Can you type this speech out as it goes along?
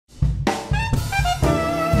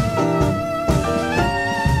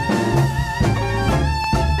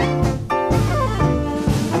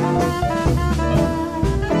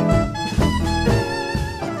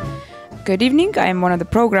Good evening. I'm one of the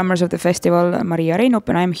programmers of the festival, Maria Reinup,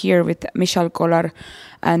 and I'm here with Michal Kollar,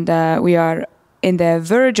 and we are in the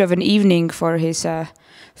verge of an evening for his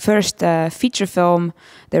first feature film,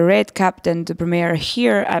 The Red Captain, to premiere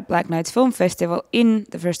here at Black Nights Film Festival in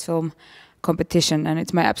the first film competition, and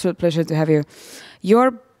it's my absolute pleasure to have you.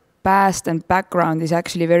 Your past and background is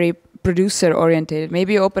actually very producer-oriented.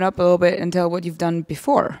 Maybe you open up a little bit and tell what you've done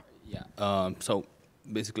before. Yeah, so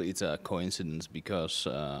basically it's a coincidence because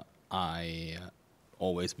I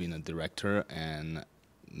always been a director, and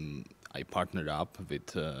I partnered up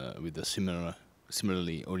with a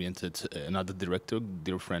similarly oriented another director,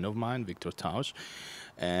 dear friend of mine, Victor Tausch,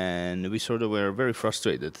 and we sort of were very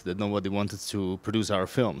frustrated that nobody wanted to produce our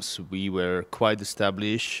films. We were quite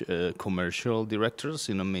established commercial directors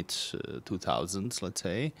in the mid 2000s, let's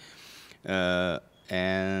say,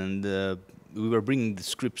 and we were bringing the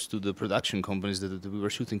scripts to the production companies that we were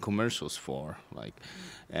shooting commercials for,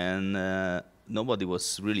 and nobody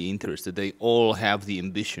was really interested. They all have the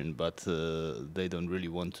ambition, but they don't really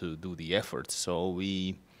want to do the effort. So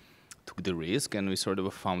we took the risk, and we sort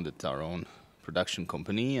of founded our own production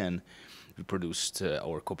company, and we produced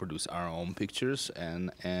or co-produced our own pictures.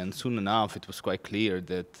 And soon enough, it was quite clear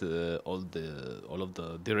that all of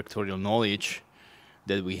the directorial knowledge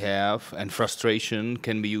that we have and frustration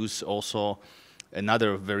can be used also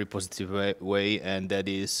another very positive way, and that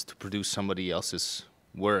is to produce somebody else's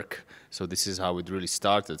work. So this is how it really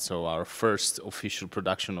started. So our first official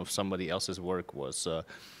production of somebody else's work was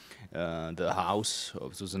The House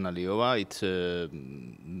of Zuzana Liova. It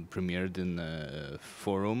premiered in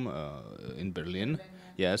Forum in Berlin.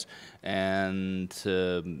 Yes, and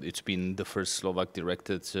it's been the first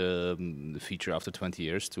Slovak-directed feature after 20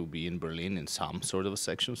 years to be in Berlin in some sort of a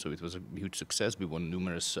section, so it was a huge success. We won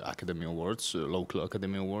numerous Academy Awards, local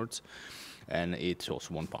Academy Awards, and it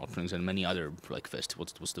also won Palm Springs and many other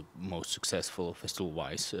festivals. It was the most successful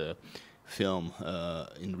festival-wise film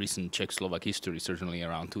in recent Czech-Slovak history, certainly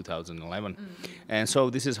around 2011. And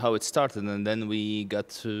so this is how it started, and then we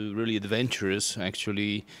got really adventurous,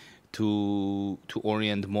 actually, to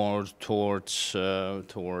orient more towards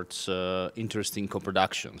interesting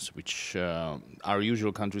co-productions, which our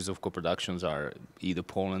usual countries of co-productions are either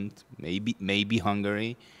Poland, maybe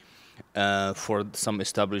Hungary. For some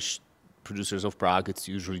established producers of Prague, it's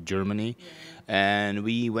usually Germany. Yeah. And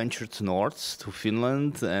we ventured north to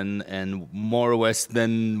Finland and more west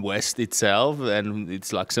than west itself, and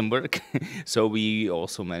it's Luxembourg. So we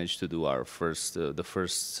also managed to do our first, the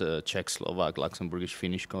first Czech-Slovak,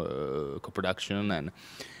 Luxembourgish-Finnish co-production,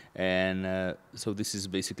 and so this is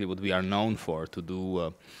basically what we are known for, to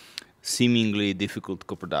do seemingly difficult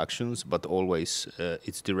co-productions, but always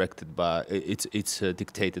it's directed by, it's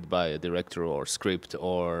dictated by a director or script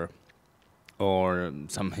or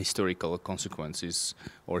some historical consequences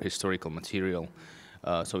or historical material,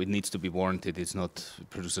 so it needs to be warranted. It's not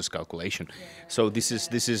producer's calculation. Yeah. So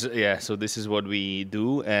this is what we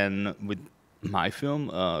do. And with my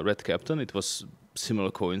film, Red Captain, it was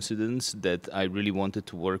similar coincidence that I really wanted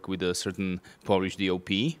to work with a certain Polish DOP.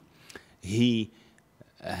 He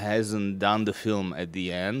hasn't done the film at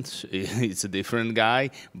the end. It's a different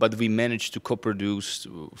guy, but we managed to co-produce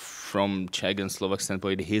from Czech and Slovak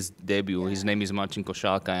standpoint his debut. Yeah. His name is Martin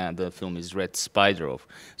Košálka, and the film is Red Spider.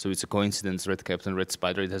 So it's a coincidence, Red Captain, Red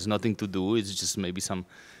Spider. It has nothing to do. It's just maybe some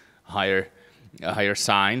higher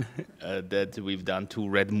sign that we've done two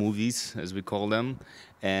red movies, as we call them.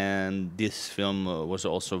 And this film was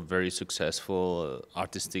also very successful,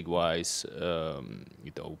 artistic-wise.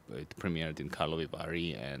 It premiered in Karlovy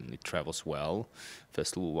Vary, and it travels well,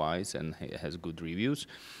 festival-wise, and it has good reviews.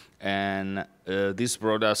 And this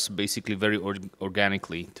brought us basically very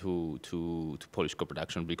organically to Polish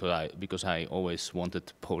co-production, because I always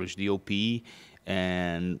wanted Polish DOP,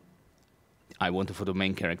 and I wanted, for the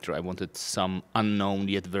main character, I wanted some unknown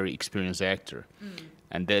yet very experienced actor.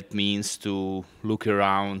 And that means to look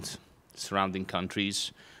around surrounding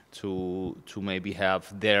countries to maybe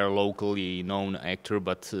have their locally known actor,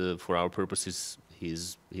 but for our purposes,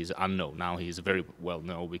 he's unknown. Now he is very well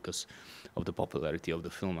known because of the popularity of the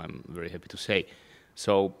film, I'm very happy to say.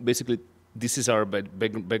 So basically, this is our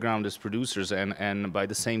background as producers, and by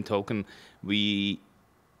the same token, we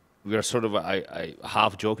are sort of, I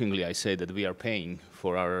half jokingly, I say that we are paying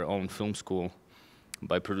for our own film school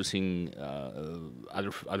by producing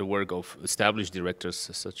other work of established directors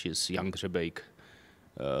such as Jan Hřebejk.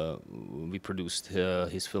 We produced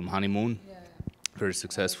his film Honeymoon, very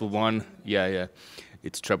successful one. Yeah.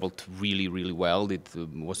 It's traveled really, really well. It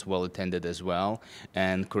was well attended as well.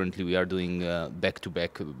 And currently we are doing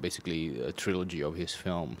back-to-back, basically a trilogy of his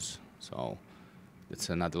films. So it's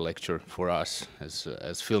another lecture for us as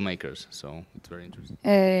filmmakers. So it's very interesting.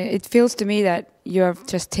 It feels to me that you have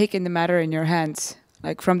just taken the matter in your hands.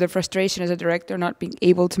 Like from the frustration as a director not being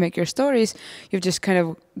able to make your stories, you've just kind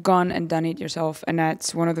of gone and done it yourself. And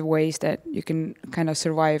that's one of the ways that you can kind of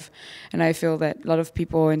survive. And I feel that a lot of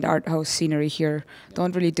people in the art house scenery here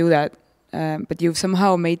don't really do that. But you've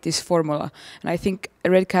somehow made this formula. And I think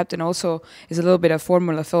Red Captain also is a little bit of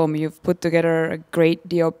formula film. You've put together a great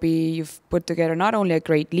DOP, you've put together not only a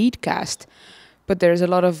great lead cast, but there's a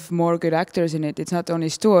lot of more good actors in it. It's not only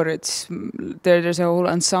Stuart, there's a whole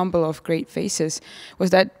ensemble of great faces. Was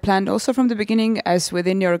that planned also from the beginning as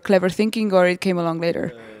within your clever thinking, or it came along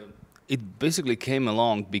later? It basically came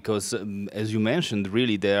along because, as you mentioned,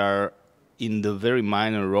 really they are in the very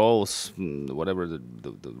minor roles, whatever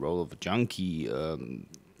the role of a junkie.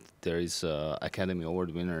 There is Academy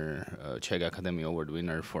Award winner, Czech Academy Award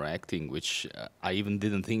winner for acting, which I even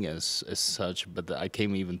didn't think as such, but I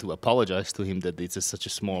came even to apologize to him that it's such a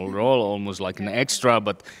small role, almost like an extra,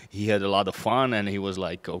 but he had a lot of fun and he was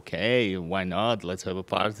like, okay, why not? Let's have a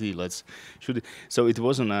party, let's shoot it. So it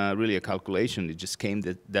wasn't really a calculation, it just came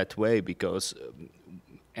that way because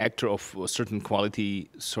actor of a certain quality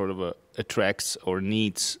sort of attracts or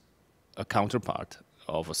needs a counterpart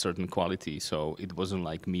of a certain quality, so it wasn't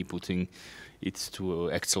like me putting it to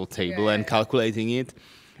an Excel table and calculating it.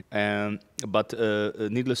 But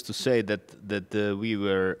needless to say that we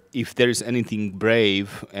were, if there is anything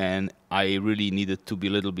brave, and I really needed to be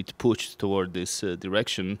a little bit pushed toward this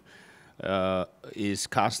direction, is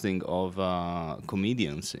casting of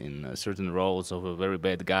comedians in certain roles of very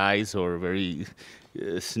bad guys or very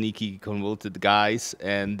sneaky, convoluted guys,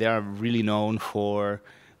 and they are really known for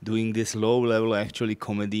doing this low-level, actually,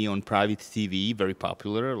 comedy on private TV, very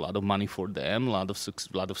popular, a lot of money for them, a lot of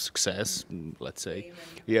success, let's say.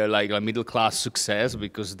 Yeah, like a middle-class success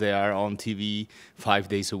because they are on TV 5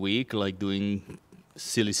 days a week, like doing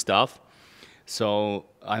silly stuff. So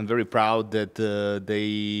I'm very proud that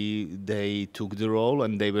they took the role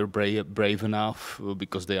and they were brave enough,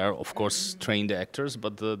 because they are, of course, trained actors,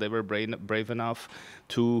 but they were brave enough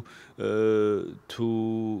to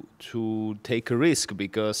take a risk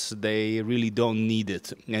because they really don't need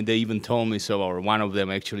it. And they even told me so, or one of them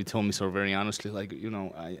actually told me so very honestly, like, you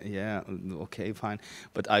know, yeah, okay, fine,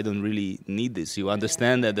 but I don't really need this. You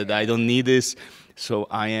understand that I don't need this, so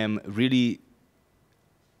I am really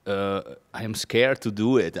I am scared to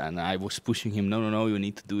do it, and I was pushing him. No, you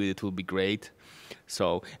need to do it. It will be great.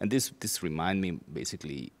 So, and this remind me,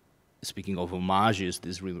 basically, speaking of homages,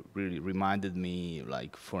 this really reminded me,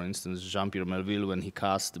 like, for instance, Jean-Pierre Melville when he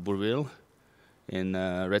cast Bourvil in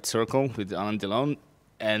Red Circle with Alain Delon,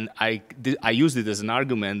 and I used it as an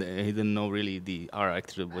argument. He didn't know really our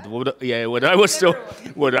actor, what I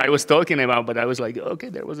was talking about. But I was like, okay,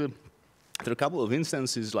 there are a couple of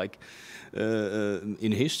instances like.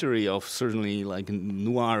 In history of certainly like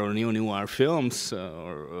noir or neo-noir films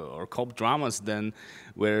or cop dramas, then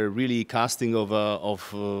where really casting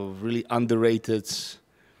of really underrated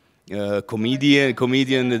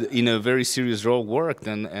comedian in a very serious role worked,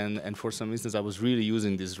 and for some instance I was really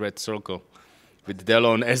using this Red Circle with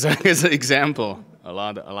Delon as an example a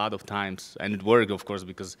lot of times, and it worked, of course,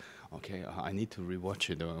 because okay, I need to rewatch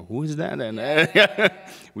it. Who is that? And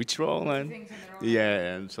which role? And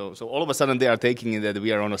yeah, and so all of a sudden they are taking it that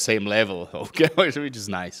we are on the same level, okay, which is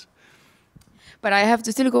nice. But I have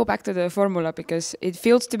to still go back to the formula because it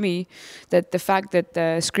feels to me that the fact that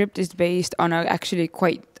the script is based on a actually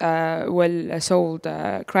quite well-sold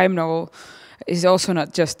crime novel is also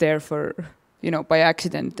not just there for, you know, by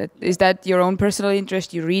accident. Is that your own personal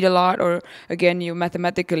interest? You read a lot, or again, you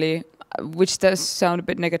mathematically, which does sound a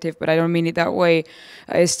bit negative, but I don't mean it that way.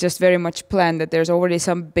 It's just very much planned that there's already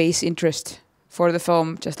some base interest for the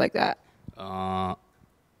film, just like that.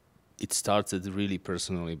 It started really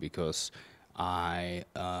personally because I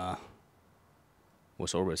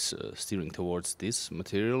was always steering towards this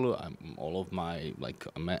material. All of my like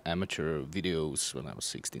amateur videos when I was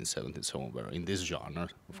 16, 17, so on, were in this genre,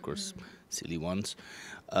 of course, silly ones.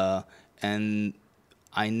 And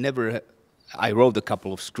I wrote a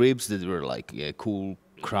couple of scripts that were like, yeah, cool,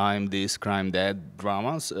 crime this, crime that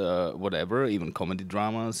dramas, whatever, even comedy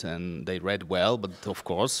dramas, and they read well, but of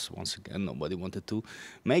course, once again, nobody wanted to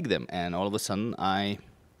make them. And all of a sudden, I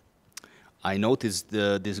noticed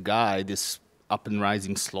this guy, this up and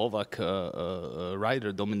rising Slovak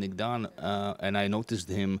writer, Dominik Dan, and I noticed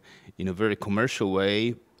him in a very commercial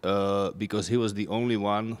way because he was the only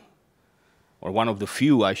one, or one of the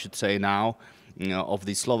few, I should say now, you know, of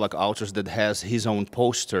the Slovak authors that has his own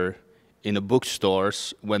poster in the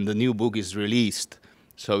bookstores when the new book is released.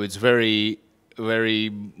 So it's very very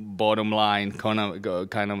bottom line kind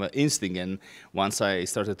of instinct. And once I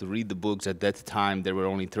started to read the books, at that time there were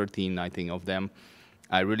only 13, I think, of them.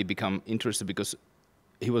 I really become interested because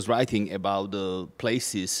he was writing about the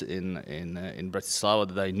places in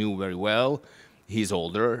Bratislava that I knew very well. He's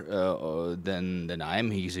older than I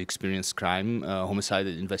am. He's an experienced crime homicide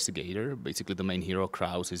investigator. Basically, the main hero,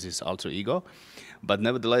 Kraus, is his alter ego. But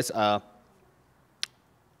nevertheless,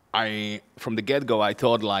 from the get-go, I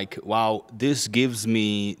thought like, wow, this gives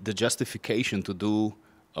me the justification to do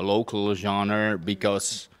a local genre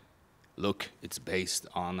because, look, it's based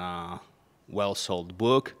on a well-sold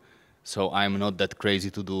book, so I'm not that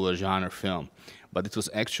crazy to do a genre film. But it was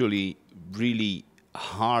actually really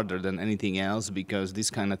harder than anything else because this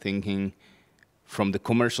kind of thinking, from the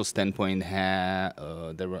commercial standpoint,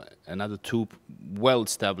 there were another two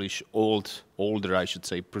well-established, older, I should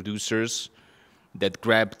say, producers that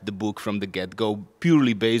grabbed the book from the get-go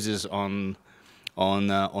purely basis on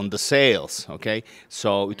the sales. Okay,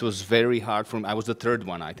 so it was very hard for me. I was the third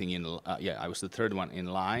one, I think. I was the third one in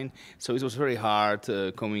line. So it was very hard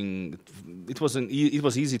coming. It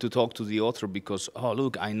was easy to talk to the author because, oh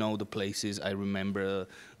look, I know the places. I remember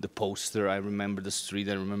the poster. I remember the street.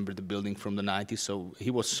 I remember the building from the 90s. So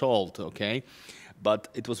he was sold. Okay, but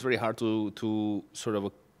it was very hard to sort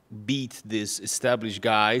of beat these established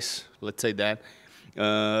guys. Let's say that.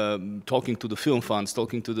 Talking to the film funds,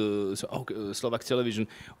 talking to the Slovak television,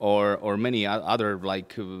 or many other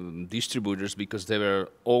like distributors, because they were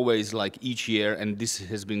always like each year, and this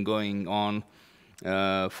has been going on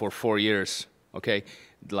for 4 years. Okay,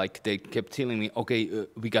 like they kept telling me, okay,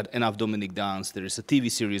 we got enough Dominic Dance. There is a TV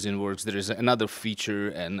series in works. There is another feature,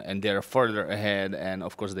 and they are further ahead. And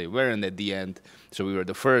of course, they weren't at the end, so we were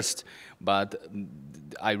the first. But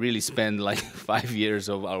I really spent like 5 years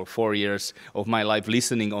or 4 years of my life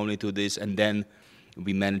listening only to this, and then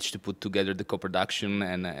we managed to put together the co-production.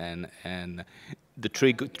 And the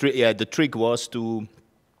trick was to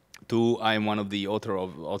I'm one of the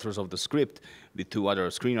authors of the script with 2 other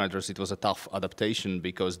screenwriters. It was a tough adaptation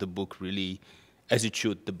because the book really, as it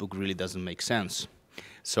should, the book really doesn't make sense.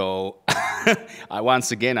 So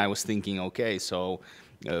once again I was thinking, okay, so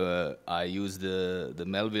I used the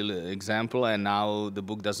Melville example, and now the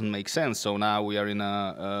book doesn't make sense. So now we are in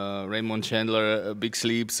a Raymond Chandler, Big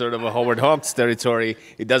Sleep, sort of a Howard Hawks territory.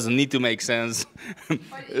 It doesn't need to make sense,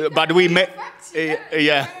 but we made,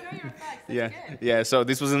 yeah. So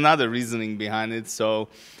this was another reasoning behind it. So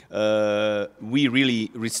we really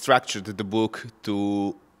restructured the book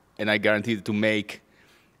and I guaranteed to make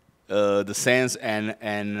the sense, and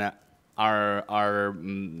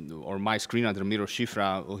my screenwriter Miro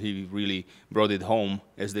Šifra, he really brought it home,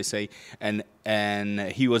 as they say, and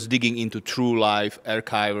he was digging into true life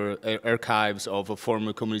archives of a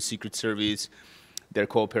former communist secret service, their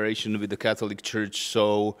cooperation with the Catholic Church.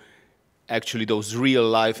 So actually those real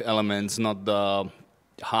life elements, not the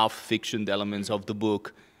half fictioned elements of the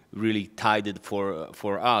book, really tied it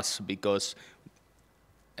for us, because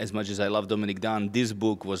as much as I love Dominic Dunn, this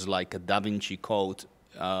book was like a Da Vinci Code.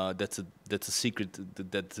 That's a secret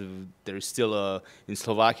that there is still in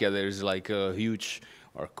Slovakia. There is like a huge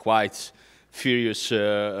or quite furious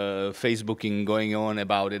Facebooking going on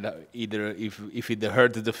about it. Either if it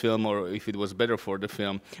hurt the film or if it was better for the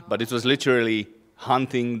film. But it was literally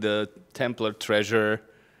hunting the Templar treasure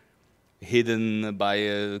hidden by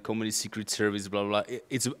a communist secret service. Blah blah.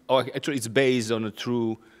 Actually it's based on a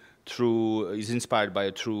true. Is inspired by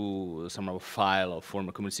a true somehow file of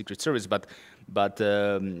former communist secret service, but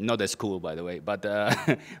not as cool, by the way. But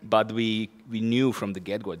but we knew from the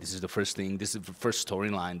get-go this is the first thing, this is the first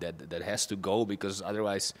storyline that has to go, because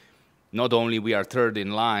otherwise, not only we are third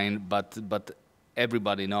in line, but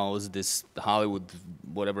everybody knows this Hollywood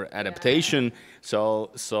whatever adaptation.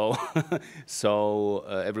 So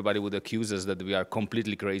everybody would accuse us that we are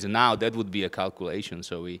completely crazy. Now that would be a calculation.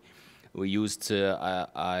 So we used,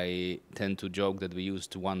 I tend to joke that we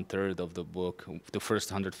used 1/3 of the book, the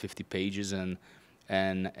first 150 pages, and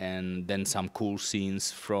then some cool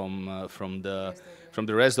scenes from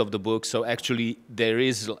the rest of the book. So actually there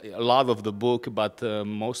is a lot of the book, but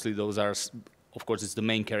mostly those are, of course, it's the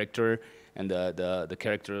main character and the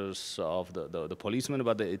characters of the policemen,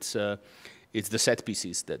 but it's the set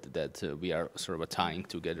pieces that we are sort of tying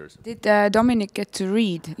together. Did Dominic get to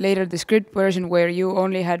read later the script version where you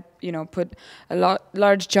only had, put a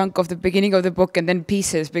large chunk of the beginning of the book and then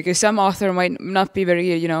pieces? Because some author might not be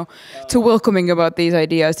very, too welcoming about these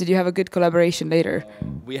ideas. Did you have a good collaboration later?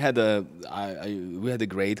 We had a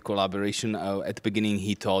great collaboration. At the beginning,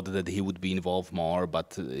 he thought that he would be involved more,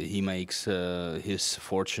 but he makes his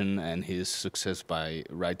fortune and his success by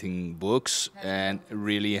writing books, and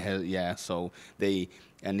really has, so So they,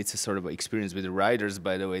 and it's a sort of experience with the writers,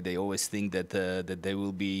 by the way. They always think that that they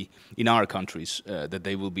will be in our countries that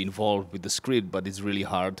they will be involved with the script, but it's really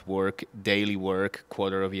hard work, daily work,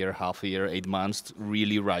 quarter of a year, half a year, 8 months,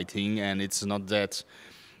 really writing, and it's not that.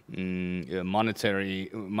 Monetarily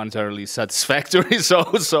satisfactory. So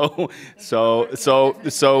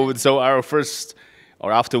our first,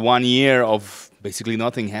 or after 1 year of basically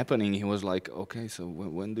nothing happening, he was like, okay, so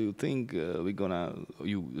when do you think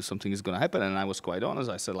something is gonna happen? And I was quite honest.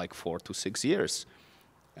 I said like 4 to 6 years,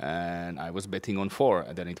 and I was betting on 4,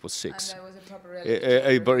 and then it was 6. And that was a proper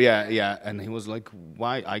reality. But yeah. And he was like,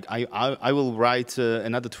 why? I will write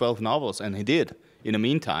another 12 novels, and he did. In the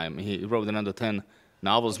meantime, he wrote another 10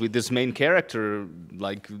 novels with this main character,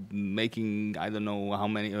 like making I don't know how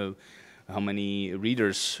many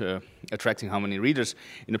readers, attracting how many readers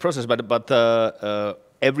in the process. But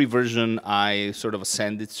every version I sort of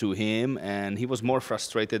sent it to him, and he was more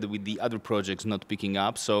frustrated with the other projects not picking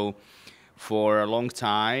up. So for a long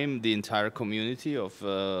time, the entire community of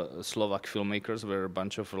Slovak filmmakers were a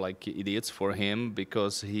bunch of like idiots for him,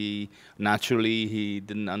 because he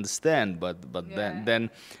didn't understand. But yeah.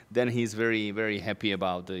 then he's very, very happy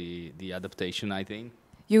about the adaptation, I think.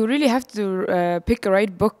 You really have to pick a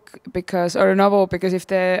right book or a novel, because if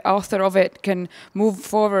the author of it can move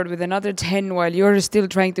forward with another 10 while you're still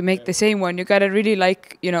trying to make the same one, you gotta really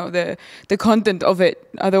like, the content of it.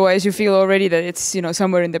 Otherwise, you feel already that it's,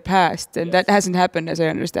 somewhere in the past, and that hasn't happened, as I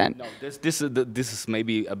understand. No, this is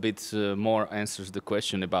maybe a bit more answers the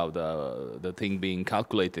question about the thing being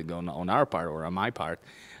calculated on our part or on my part.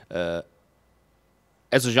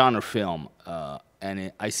 As a genre film,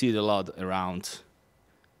 and I see it a lot around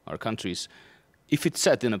our countries, if it's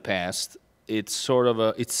set in the past, it's sort of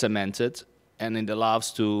it's cemented, and it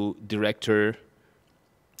allows to director.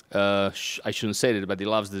 I shouldn't say that, but it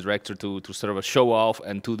allows the director to sort of show off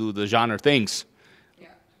and to do the genre things. Yeah.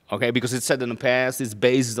 Okay, because it's set in the past, it's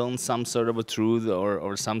based on some sort of a truth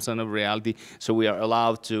or some sort of reality. So we are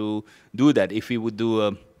allowed to do that. If we would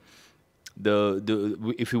do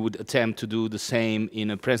if we would attempt to do the same in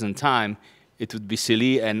a present time, it would be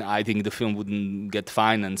silly, and I think the film wouldn't get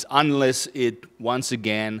financed unless it once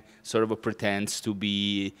again sort of pretends to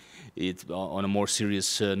be it on a more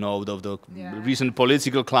serious note of the recent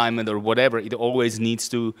political climate or whatever. It always needs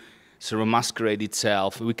to sort of masquerade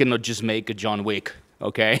itself. We cannot just make a John Wick,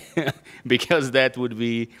 okay? Because that would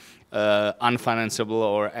be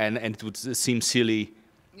unfinanceable, and it would seem silly.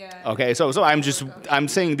 Yeah. Okay, so I'm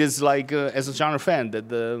saying this like as a genre fan, that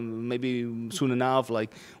maybe soon enough,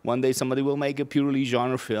 like one day somebody will make a purely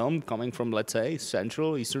genre film coming from, let's say,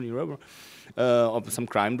 Central Eastern Europe, of some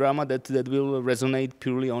crime drama that will resonate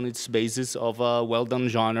purely on its basis of a well done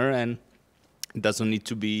genre, and it doesn't need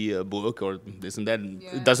to be a book or this and that.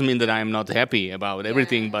 Yeah. It doesn't mean that I'm not happy about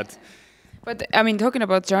everything, but. But I mean, talking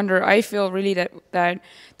about genre, I feel really that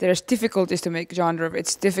there's difficulties to make genre.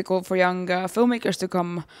 It's difficult for young filmmakers to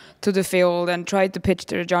come to the field and try to pitch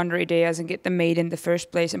their genre ideas and get them made in the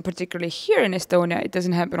first place. And particularly here in Estonia, it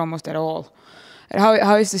doesn't happen almost at all. And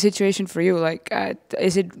how is the situation for you? Like,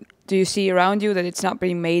 do you see around you that it's not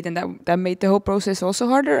being made, and that made the whole process also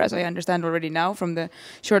harder, as I understand already now from the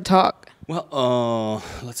short talk? Well,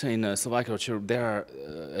 let's say in Slovakia,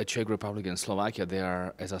 Czech Republic and Slovakia, they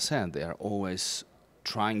are, as I said, they are always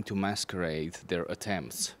trying to masquerade their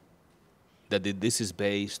attempts. That this is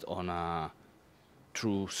based on a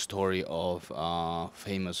true story of a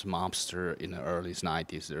famous mobster in the early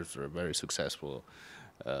 90s. There's a very successful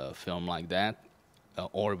film like that.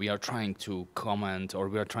 Or we are trying to comment, or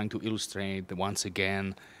we are trying to illustrate once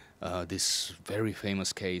again this very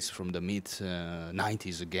famous case from the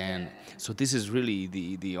mid-90s again. Yeah. So this is really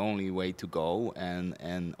the only way to go,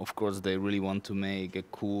 and of course they really want to make a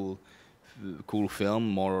cool film,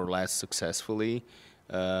 more or less successfully,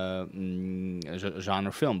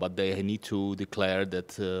 genre film, but they need to declare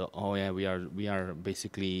that oh yeah, we are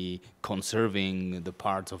basically conserving the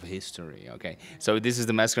parts of history. Okay, so this is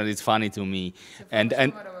the masquerade. It's funny to me, and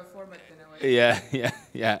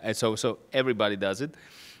yeah. And so everybody does it.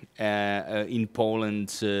 In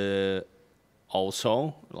Poland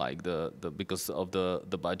also, like because of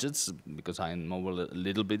the budgets, because I know a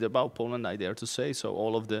little bit about Poland, I dare to say. So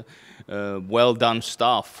all of the well done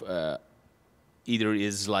stuff either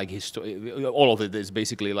is like all of it is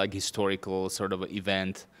basically like historical sort of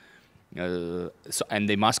event, and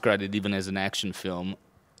they masquerade it even as an action film,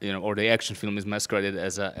 or the action film is masqueraded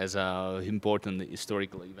as a important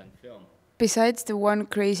historical event film. Besides the one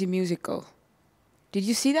crazy musical. Did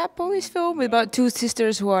you see that Polish film about two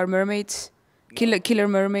sisters who are mermaids, killer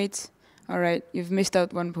mermaids? All right, you've missed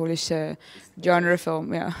out one Polish genre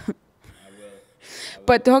film. Yeah.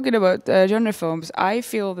 But talking about genre films, I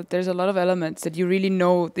feel that there's a lot of elements that you really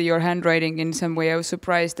know that your handwriting in some way. I was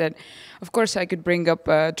surprised that, of course, I could bring up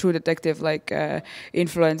True Detective like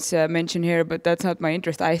influence mentioned here, but that's not my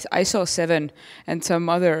interest. I saw Seven and some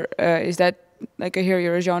other. Is that, like, I hear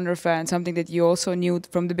you're a genre fan, something that you also knew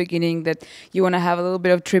from the beginning that you want to have a little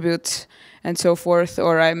bit of tributes and so forth,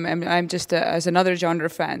 or I'm just as another genre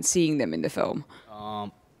fan seeing them in the film.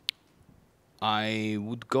 I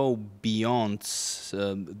would go beyond.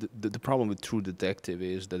 The problem with True Detective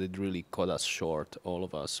is that it really caught us short, all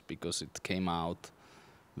of us, because it came out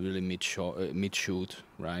really mid-shoot,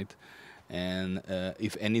 right? And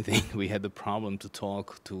if anything, we had the problem to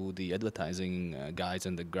talk to the advertising guys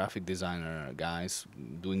and the graphic designer guys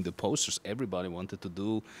doing the posters. Everybody wanted to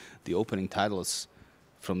do the opening titles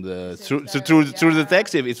from the True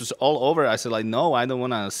Detective. It was all over. I said, like, no, I don't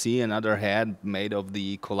want to see another head made of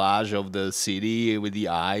the collage of the city with the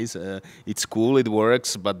eyes. It's cool, it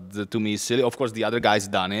works, but to me it's silly. Of course, the other guys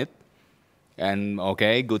done it, and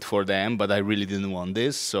okay, good for them, but I really didn't want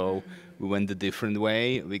this, so we went a different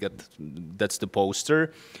way. We got, that's the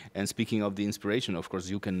poster. And speaking of the inspiration, of course,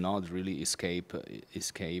 you cannot really escape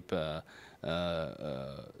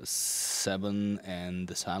Seven and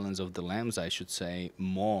the Silence of the Lambs, I should say,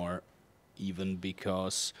 more, even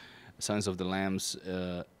because Silence of the Lambs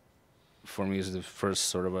for me is the first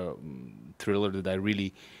sort of a thriller that I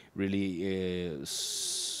really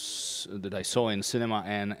that I saw in cinema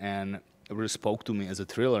and really spoke to me as a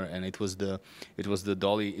thriller. And it was the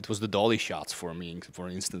dolly shots for me. For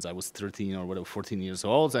instance, I was 13 or whatever, 14 years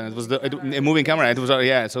old, and it was a moving camera. It was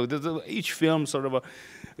yeah. So each film sort of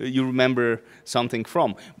you remember something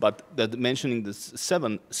from. But that mentioning the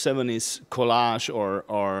Seven is collage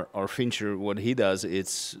or Fincher. What he does,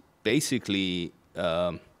 it's basically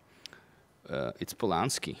it's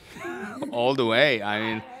Polanski all the way. I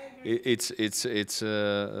mean, it's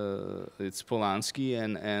Polanski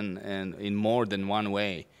and in more than one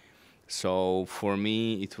way. So for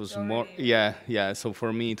me, it was more, yeah. So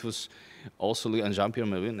for me, it was also, and Jean-Pierre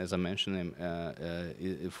Melvin, as I mentioned him.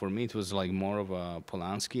 For me, it was like more of a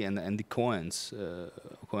Polanski and the Coens.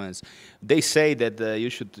 They say that you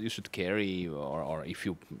should carry, or if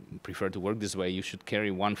you prefer to work this way, you should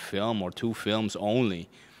carry one film or two films only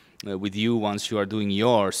with you once you are doing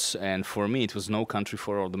yours. And for me, it was No Country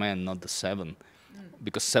for Old Men, not the Seven.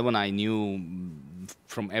 Because Seven I knew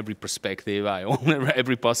from every perspective. I own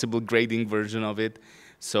every possible grading version of it.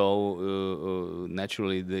 So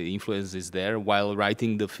naturally the influence is there. While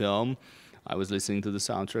writing the film, I was listening to the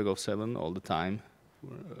soundtrack of Seven all the time.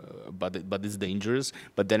 But it's dangerous.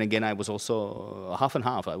 But then again, I was also half and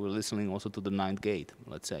half. I was listening also to the Ninth Gate,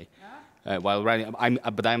 let's say. While writing,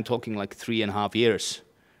 but I'm talking like 3.5 years.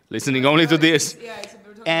 Listening only to this.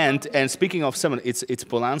 And speaking of Seven, it's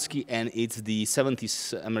Polanski and it's the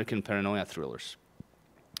 70s American paranoia thrillers.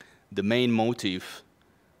 The main motive,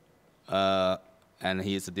 and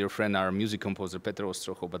he is a dear friend, our music composer Petr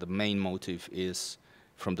Ostrocho, but the main motive is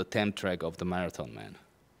from the 10th track of The Marathon Man.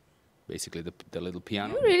 Basically the little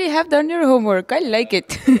piano. You really have done your homework. I like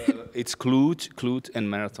it. It's Clute and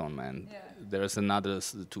Marathon Man. Yeah. There's another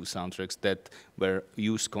two soundtracks that were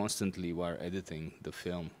used constantly while editing the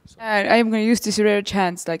film. So. I'm going to use this rare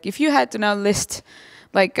chance. Like, if you had to now list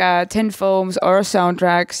like 10 films or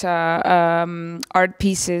soundtracks, art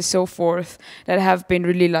pieces, so forth, that have been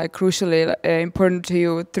really like crucially important to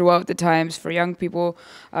you throughout the times for young people,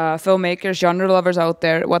 filmmakers, genre lovers out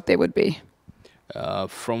there, what they would be?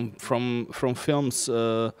 From films.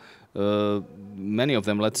 Many of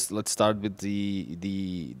them. Let's start with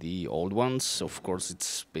the old ones. Of course,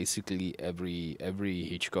 it's basically every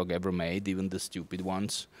Hitchcock ever made, even the stupid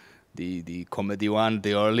ones, the comedy one,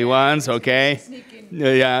 the early ones. Okay,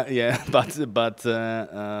 yeah. But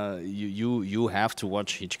you have to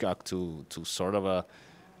watch Hitchcock to sort of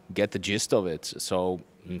get the gist of it. So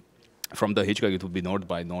from the Hitchcock, it would be North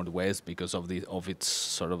by Northwest because of its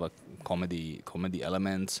sort of a comedy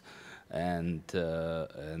elements. And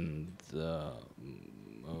then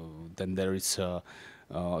there is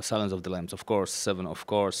Silence of the Lambs, of course. Seven, of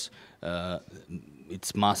course.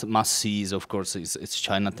 It's must sees, of course. It's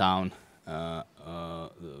Chinatown.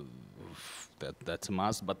 That's a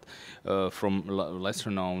must. But from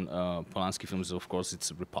lesser known Polanski films, of course,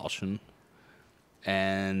 it's Repulsion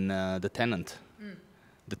and The Tenant.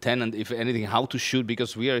 The Tenant, if anything, how to shoot,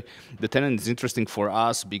 because the Tenant is interesting for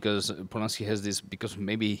us because Polanski has this, because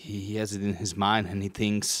maybe he has it in his mind and he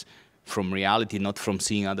thinks from reality, not from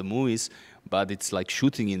seeing other movies, but it's like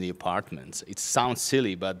shooting in the apartments. It sounds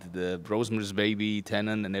silly, but the Rosemary's Baby,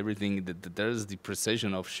 Tenant and everything, there's the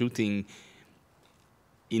precision of shooting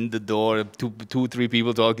in the door, two, three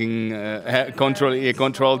people talking,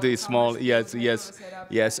 control the small,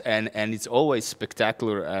 yes, and it's always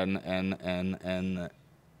spectacular and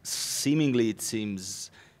seemingly it seems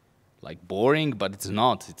like boring, but it's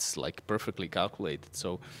not. It's like perfectly calculated.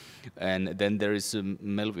 So, and then there is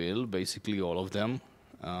Melville, basically all of them.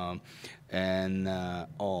 And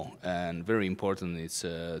very important, it's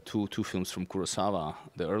two films from Kurosawa,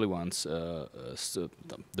 the early ones,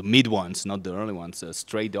 the mid ones, not the early ones,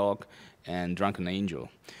 Stray Dog and Drunken Angel.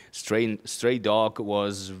 Stray Dog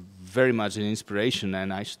was very much an inspiration,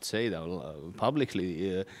 and I should say that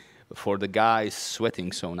publicly, for the guys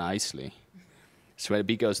sweating so nicely.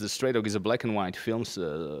 Because the Stray Dog is a black and white film set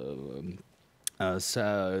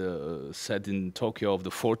in Tokyo of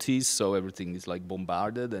the 40s, so everything is like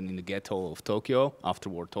bombarded and in the ghetto of Tokyo,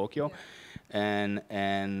 after-war Tokyo, and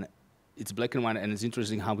it's black and white, and it's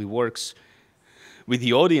interesting how it works with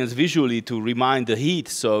the audience visually to remind the heat.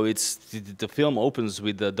 So it's the film opens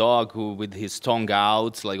with the dog who with his tongue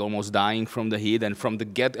out, like almost dying from the heat, and from the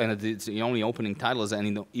and it's the only opening titles,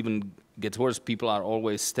 and it even gets worse. People are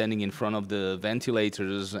always standing in front of the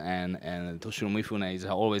ventilators, and Toshiro Mifune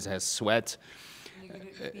always has sweat.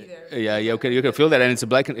 You can feel that, and it's a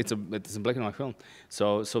black and white film.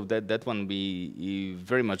 So that one be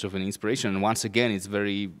very much of an inspiration. And once again, it's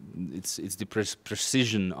the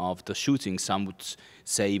precision of the shooting. Some would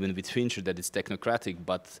say even with Fincher that it's technocratic,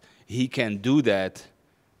 but he can do that.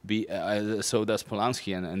 So does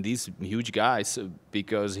Polanski and these huge guys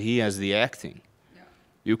because he has the acting.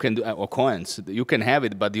 You can do, or Coens, you can have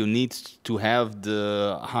it, but you need to have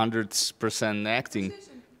the 100% acting.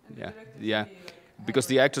 Yeah. Because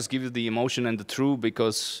the actors give you the emotion and the truth,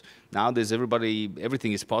 because nowadays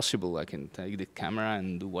everything is possible. I can take the camera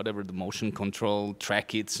and do whatever, the motion control,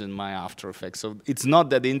 track it in my After Effects. So it's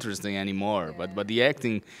not that interesting anymore, but the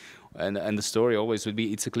acting and the story always would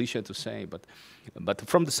be, it's a cliche to say, but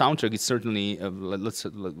from the soundtrack, it's certainly,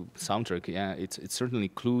 soundtrack, yeah, it's certainly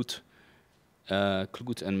Clute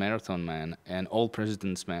and Marathon Man and All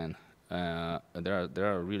President's Man. They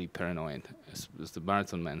are really paranoid. It's the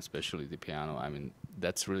Marathon Man, especially the piano. I mean,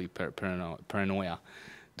 that's really paranoia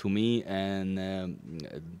to me. And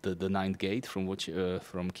the Ninth Gate from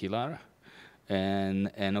Kollar,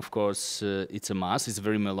 and of course it's a mass. It's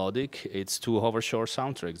very melodic. It's two Howard Shore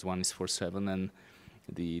soundtracks. One is for Seven, and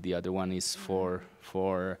the other one is for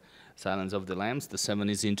Silence of the Lambs. The Seven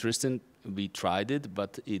is interesting. We tried it,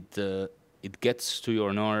 but it gets to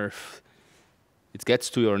your nerve. It gets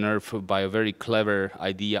to your nerve by a very clever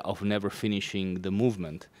idea of never finishing the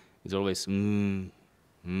movement. It's always and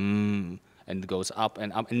it goes up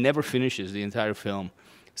and never finishes the entire film.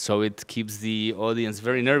 So it keeps the audience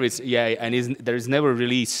very nervous. Yeah, and there is never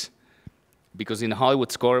release, because in the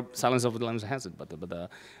Hollywood score, Silence of the Lambs has it, but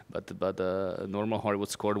a normal Hollywood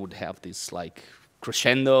score would have this like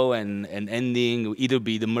crescendo and ending, either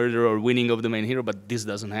be the murder or winning of the main hero, but this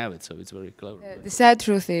doesn't have it, so it's very clever. The sad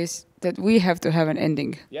truth is that we have to have an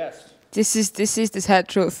ending. Yes. This is the sad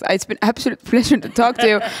truth. It's been absolute pleasure to talk to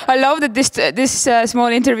you. I love that this small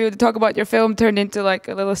interview to talk about your film turned into like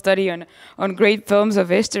a little study on great films of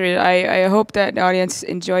history. I hope that the audience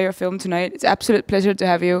enjoy your film tonight. It's absolute pleasure to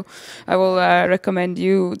have you. I will recommend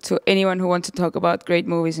you to anyone who wants to talk about great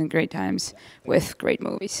movies and great times with great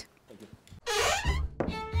movies. Thank you.